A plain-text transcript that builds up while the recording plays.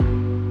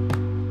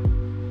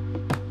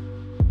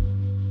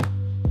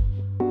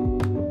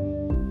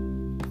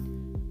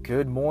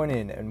Good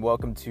morning and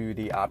welcome to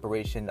the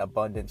Operation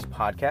Abundance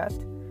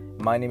podcast.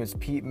 My name is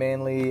Pete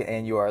Manley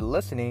and you are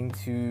listening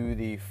to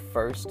the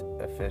first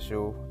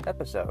official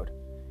episode.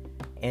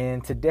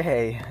 And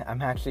today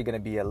I'm actually going to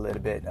be a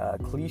little bit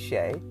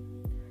cliche.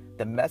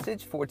 The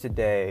message for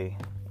today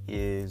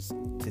is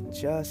to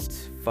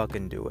just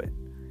fucking do it.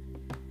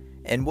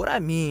 And what I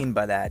mean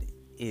by that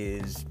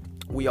is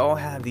we all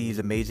have these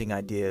amazing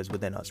ideas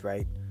within us,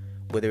 right?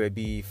 Whether it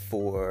be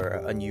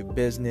for a new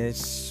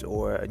business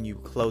or a new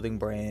clothing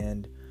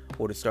brand,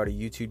 or to start a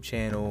YouTube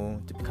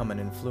channel, to become an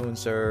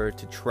influencer,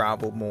 to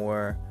travel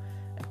more,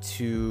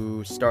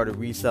 to start a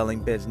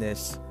reselling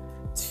business,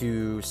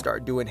 to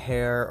start doing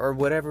hair, or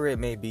whatever it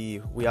may be.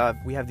 We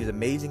have these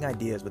amazing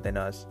ideas within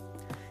us,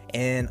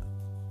 and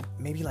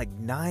maybe like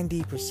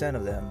 90%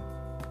 of them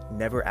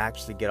never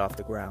actually get off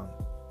the ground.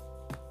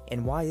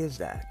 And why is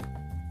that?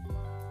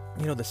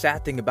 The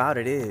sad thing about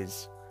it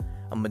is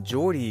a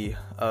majority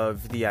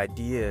of the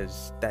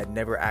ideas that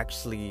never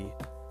actually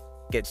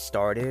get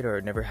started or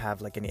never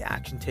have like any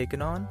action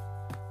taken on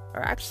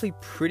are actually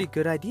pretty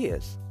good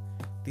ideas.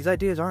 These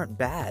ideas aren't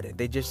bad.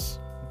 They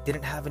just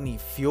didn't have any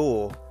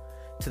fuel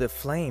to the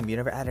flame. You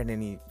never added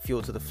any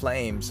fuel to the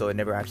flame, so it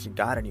never actually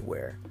got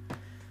anywhere.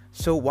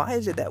 So why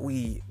is it that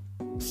we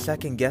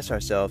second guess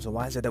ourselves, and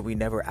why is it that we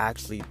never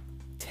actually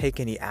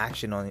take any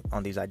action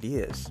on these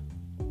ideas?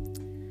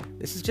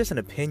 This is just an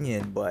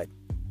opinion, but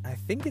I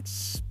think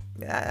it's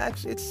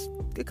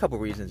a couple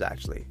reasons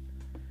actually.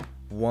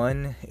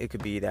 One, it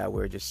could be that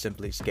we're just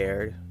simply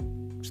scared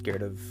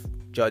of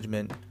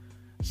judgment,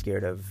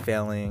 scared of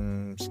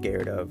failing,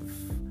 scared of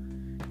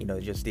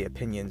just the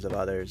opinions of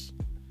others.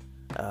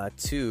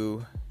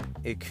 Two,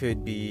 it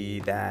could be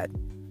that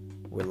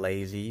we're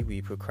lazy,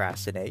 we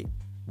procrastinate,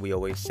 we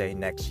always say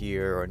next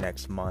year or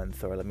next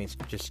month, or let me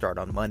just start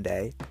on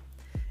Monday,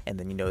 and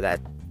then that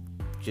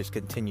just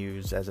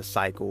continues as a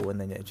cycle, and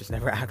then it just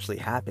never actually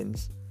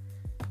happens.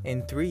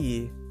 And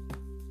three,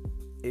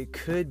 it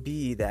could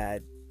be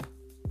that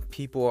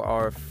people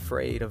are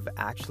afraid of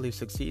actually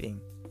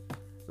succeeding.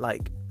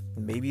 Like,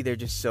 maybe they're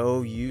just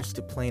so used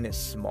to playing it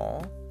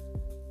small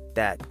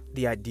that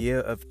the idea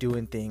of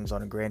doing things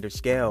on a grander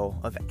scale,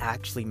 of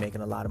actually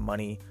making a lot of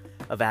money,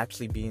 of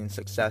actually being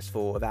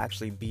successful, of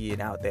actually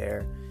being out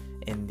there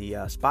in the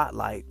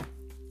spotlight,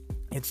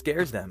 it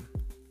scares them.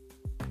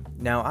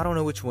 Now, I don't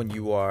know which one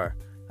you are.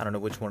 I don't know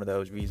which one of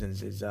those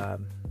reasons is,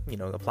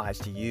 applies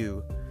to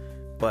you.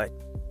 But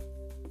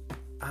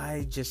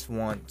I just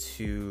want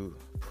to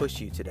push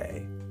you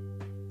today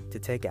to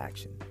take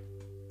action.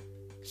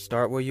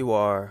 Start where you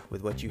are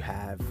with what you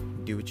have,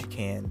 do what you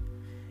can,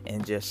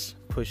 and just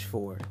push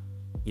forward.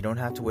 You don't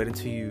have to wait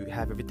until you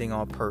have everything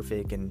all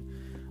perfect and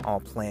all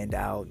planned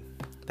out.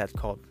 That's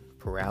called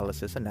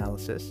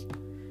analysis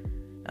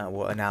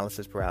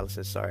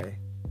paralysis, sorry.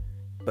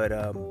 But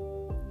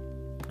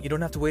you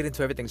don't have to wait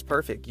until everything's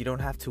perfect. You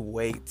don't have to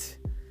wait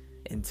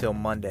until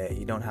Monday.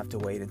 You don't have to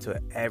wait until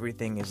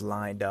everything is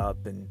lined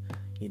up and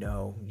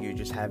you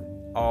just have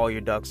all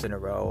your ducks in a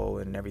row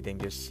and everything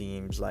just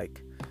seems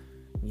like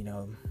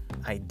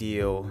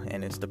ideal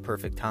and it's the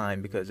perfect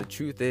time, because the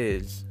truth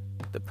is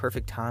the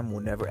perfect time will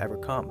never ever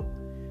come.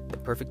 The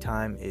perfect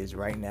time is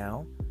right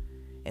now,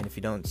 and if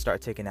you don't start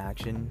taking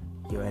action,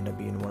 you'll end up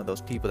being one of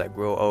those people that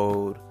grow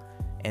old,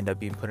 end up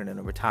being put in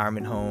a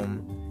retirement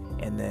home,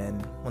 and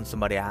then when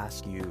somebody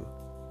asks you,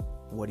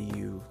 what do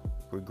you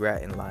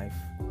regret in life,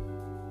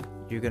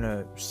 you're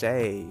gonna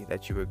say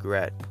that you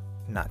regret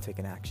not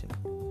taking action.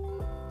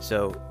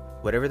 So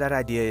whatever that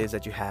idea is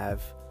that you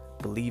have,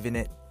 believe in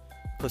it,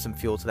 put some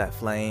fuel to that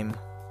flame,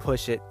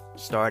 push it,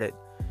 start it.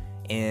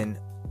 And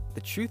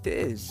the truth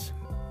is,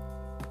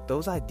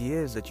 those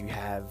ideas that you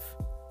have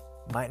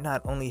might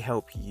not only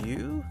help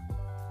you,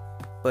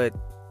 but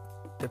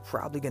they're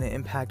probably going to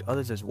impact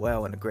others as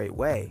well in a great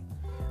way.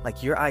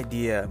 Like, your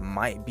idea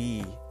might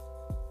be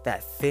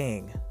that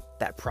thing,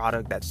 that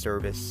product, that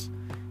service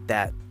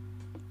that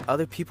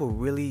other people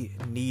really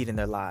need in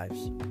their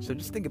lives. So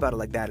just think about it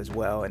like that as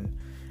well. And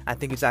I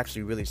think it's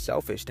actually really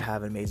selfish to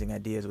have amazing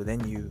ideas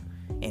within you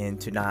and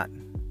to not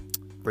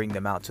bring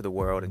them out to the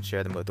world and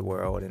share them with the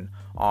world and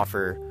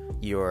offer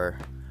your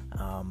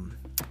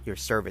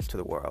service to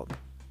the world.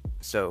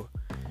 So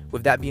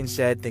with that being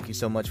said, thank you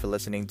so much for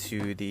listening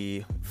to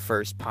the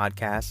first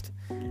podcast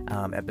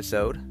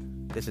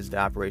episode. This is the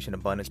Operation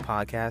Abundance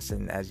podcast,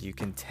 and as you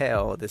can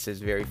tell, this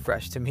is very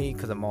fresh to me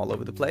because I'm all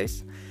over the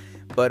place.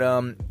 But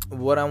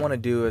what I want to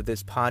do with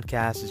this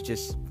podcast is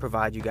just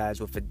provide you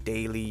guys with a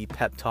daily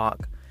pep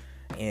talk,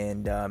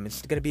 and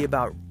it's going to be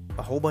about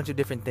a whole bunch of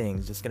different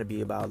things. It's going to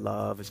be about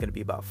love, it's going to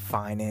be about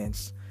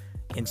finance,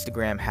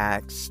 Instagram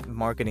hacks,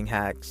 marketing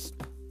hacks,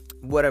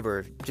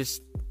 whatever,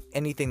 just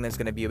anything that's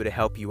going to be able to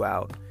help you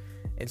out.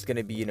 It's going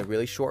to be in a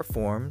really short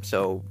form,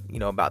 so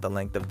about the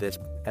length of this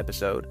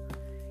episode.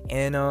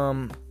 And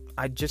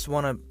I just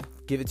want to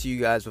give it to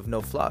you guys with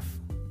no fluff.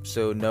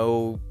 So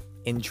no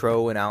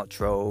intro and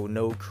outro,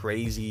 no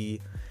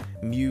crazy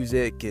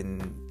music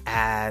and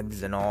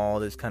ads and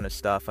all this kind of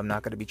stuff. I'm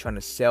not going to be trying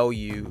to sell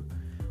you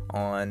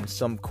on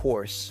some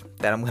course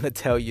that I'm going to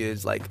tell you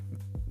is like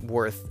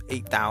worth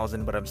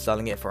 $8,000, but I'm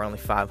selling it for only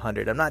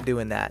 $500. I'm not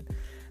doing that.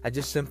 I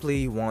just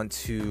simply want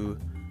to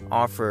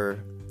offer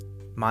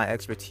my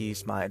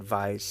expertise, my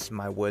advice,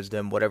 my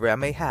wisdom, whatever I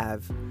may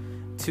have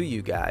to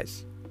you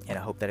guys, and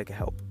I hope that it can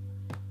help.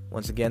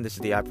 Once again, this is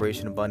the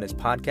Operation Abundance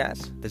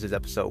Podcast. This is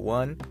episode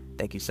 1.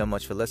 Thank you so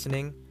much for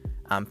listening.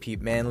 I'm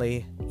Pete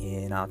Manley,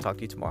 and I'll talk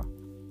to you tomorrow.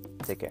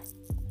 Take care.